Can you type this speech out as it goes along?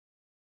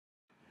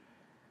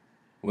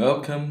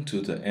Welcome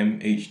to the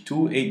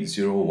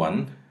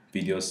MH2801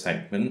 video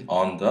segment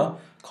on the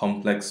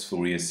complex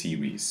Fourier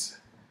series.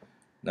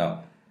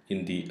 Now,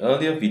 in the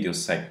earlier video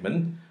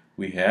segment,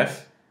 we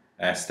have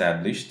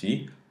established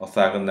the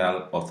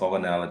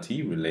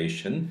orthogonality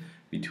relation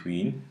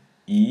between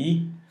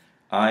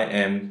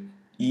I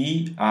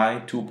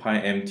 2 pi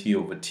mt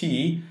over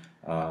t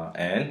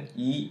and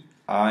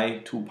I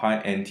 2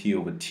 pi nt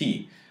over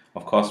t.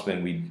 Of course,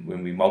 when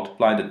we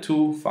multiply the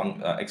two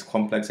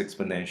complex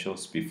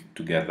exponentials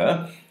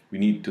together, we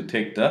need to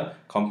take the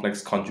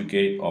complex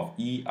conjugate of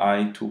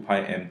I 2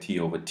 pi mt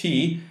over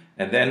t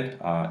and then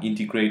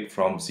integrate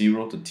from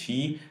 0 to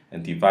t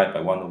and divide by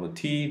 1 over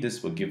t.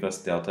 This will give us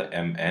delta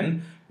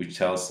mn, which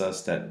tells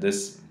us that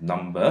this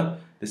number,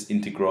 this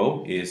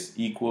integral, is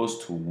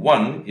equals to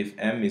 1 if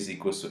m is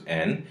equals to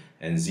n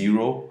and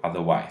 0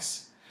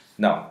 otherwise.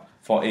 Now,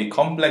 for a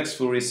complex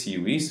Fourier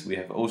series, we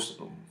have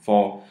also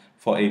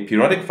for a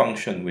periodic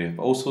function, we have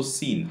also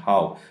seen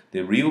how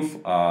the real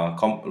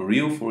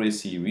Fourier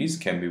series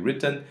can be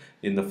written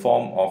in the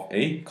form of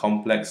a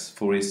complex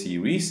Fourier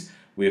series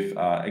with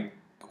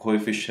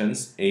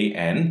coefficients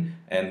an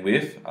and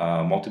with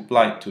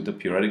multiplied to the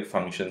periodic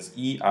functions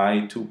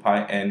ei 2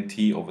 pi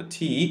nt over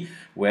t,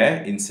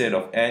 where instead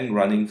of n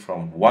running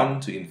from 1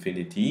 to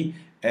infinity,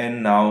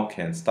 n now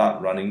can start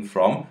running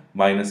from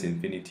minus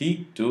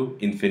infinity to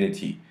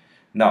infinity.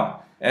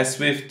 Now, as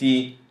with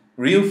the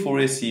real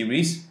Fourier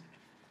series,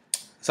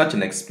 such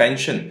an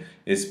expansion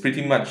is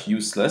pretty much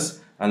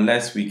useless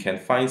unless we can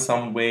find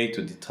some way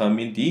to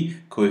determine the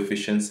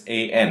coefficients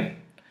an.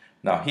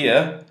 Now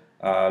here,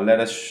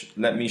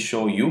 let me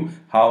show you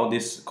how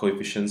these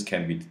coefficients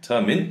can be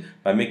determined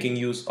by making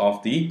use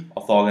of the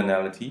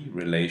orthogonality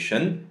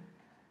relation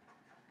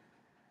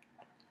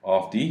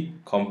of the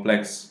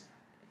complex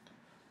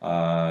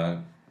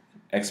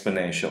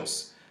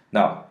exponentials.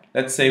 Now,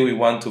 let's say we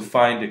want to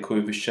find the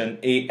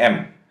coefficient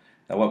am.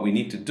 Now what we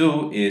need to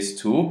do is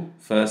to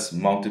first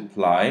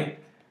multiply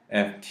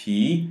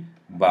ft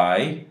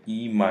by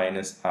e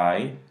minus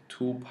I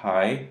 2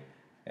 pi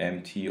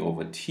mt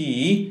over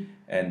t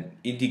and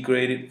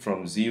integrate it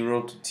from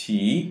 0 to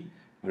t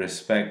with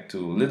respect to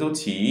little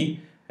t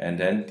and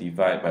then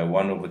divide by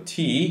 1 over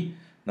t.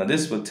 Now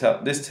this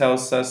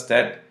tells us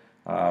that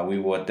we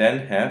will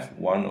then have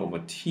 1 over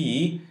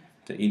t,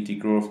 the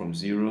integral from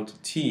 0 to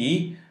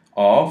t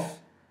of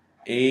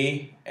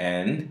a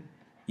n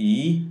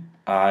e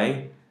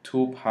I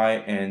 2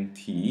 pi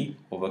nt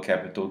over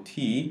capital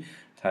T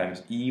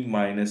times e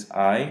minus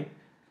I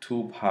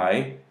 2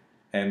 pi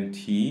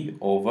mt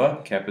over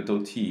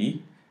capital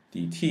T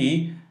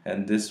dt,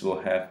 and this will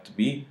have to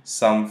be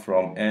sum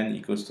from n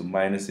equals to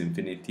minus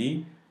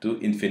infinity to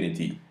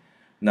infinity.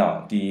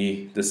 Now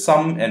the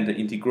sum and the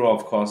integral,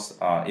 of course,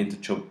 are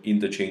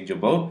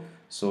interchangeable,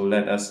 so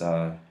let us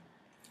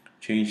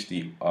change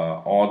the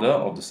order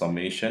of the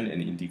summation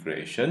and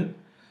integration.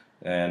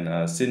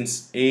 And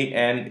since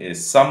an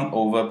is summed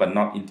over but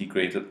not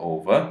integrated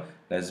over,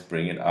 let's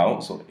bring it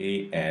out. So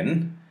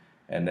an,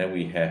 and then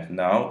we have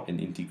now an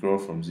integral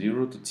from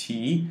 0 to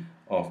t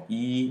of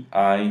ei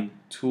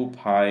 2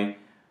 pi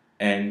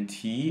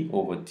nt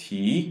over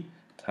t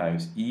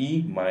times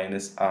e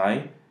minus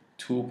I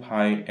 2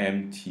 pi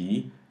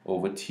mt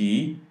over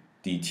t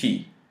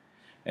dt.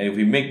 And if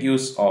we make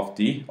use of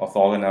the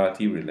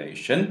orthogonality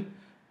relation,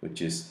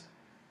 which is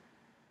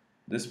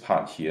this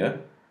part here,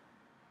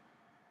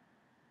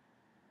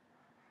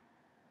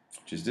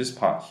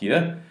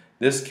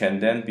 this can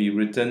then be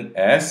written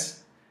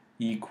as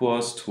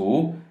equals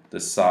to the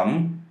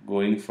sum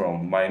going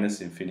from minus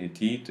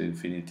infinity to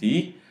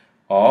infinity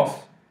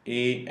of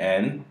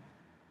an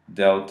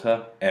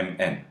delta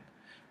mn.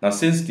 Now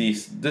since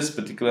this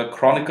particular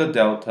Kronecker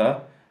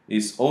delta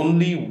is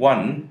only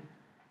 1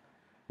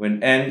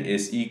 when n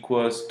is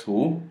equals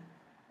to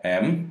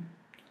m,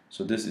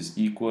 so this is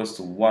equals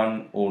to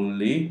 1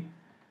 only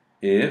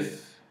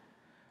if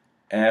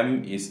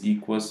m is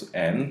equals to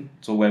n.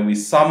 So when we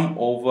sum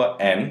over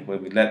n,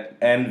 when we let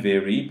n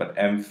vary but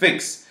m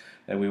fixed,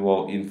 then we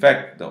will, in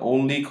fact, the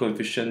only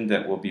coefficient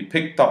that will be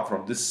picked up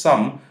from this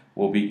sum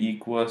will be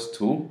equals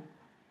to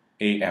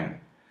am.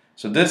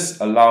 So this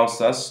allows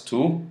us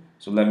to,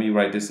 so let me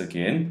write this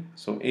again.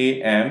 So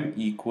am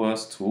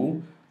equals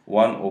to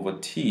 1 over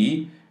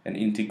t, an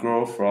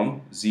integral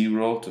from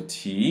 0 to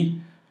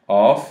t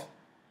of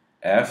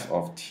f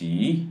of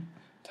t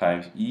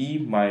times e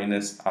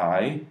minus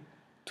I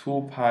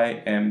 2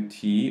 pi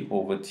mt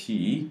over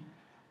t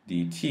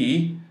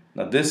dt.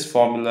 Now this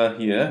formula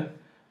here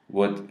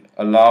would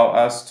allow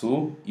us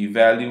to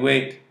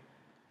evaluate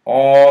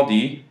all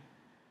the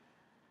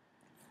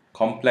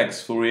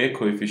complex Fourier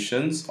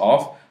coefficients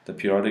of the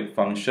periodic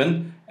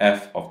function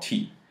f of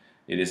t.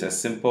 It is as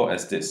simple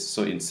as this.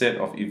 So instead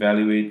of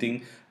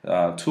evaluating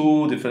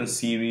two different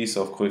series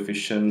of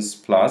coefficients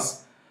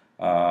plus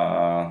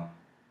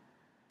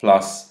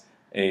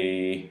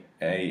a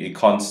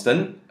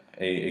constant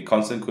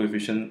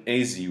coefficient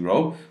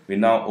a0, we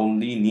now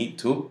only need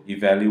to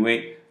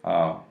evaluate,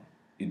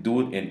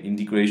 do an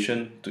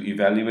integration to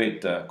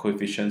evaluate the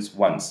coefficients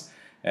once.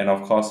 And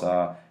of course,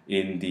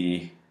 in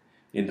the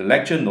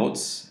lecture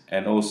notes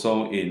and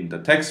also in the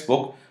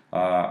textbook,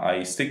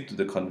 I stick to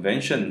the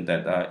convention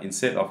that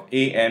instead of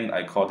AN,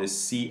 I call this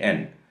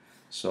CN.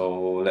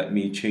 So let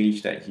me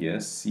change that here,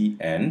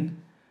 CN.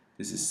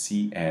 This is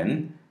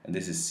CN and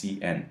this is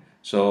CN.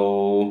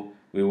 So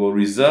we will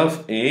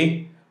reserve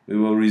A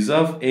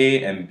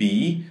and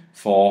B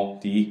for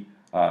the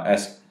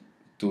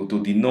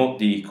to denote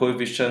the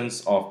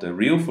coefficients of the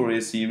real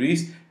Fourier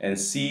series, and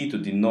C to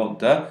denote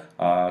the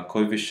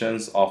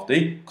coefficients of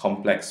the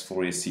complex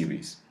Fourier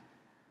series.